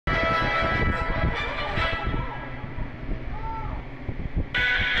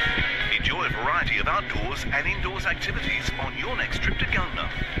of outdoors and indoors activities on your next trip to Gangnam.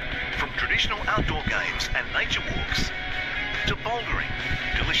 From traditional outdoor games and nature walks, to bouldering,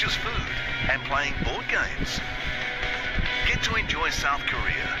 delicious food and playing board games. Get to enjoy South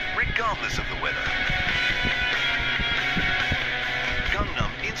Korea regardless of the weather.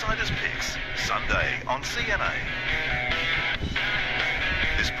 Gangnam Insiders Picks, Sunday on CNA.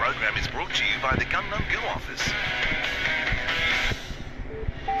 This program is brought to you by the Gangnam Gu office.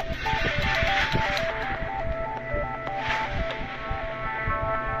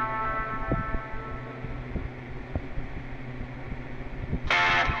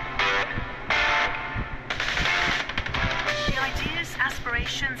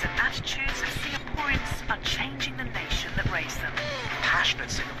 Aspirations and attitudes of Singaporeans are changing the nation that raised them. Passionate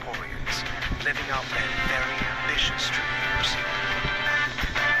Singaporeans living out their very ambitious dreams.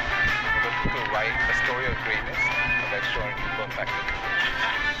 To write a story of greatness of extraordinary people impacted.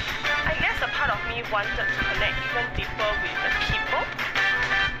 I guess a part of me wanted to connect even deeper with the people.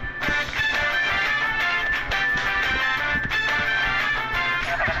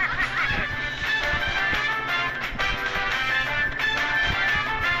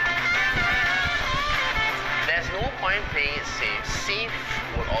 No point playing it safe. Safe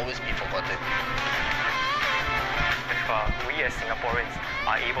will always be forgotten. If we as Singaporeans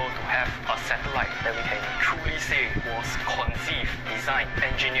are able to have a satellite that we can truly say was conceived, designed,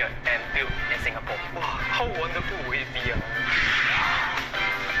 engineered and built in Singapore, wow, how wonderful would it be?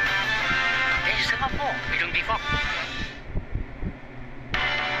 Hey, Singapore, we don't give up.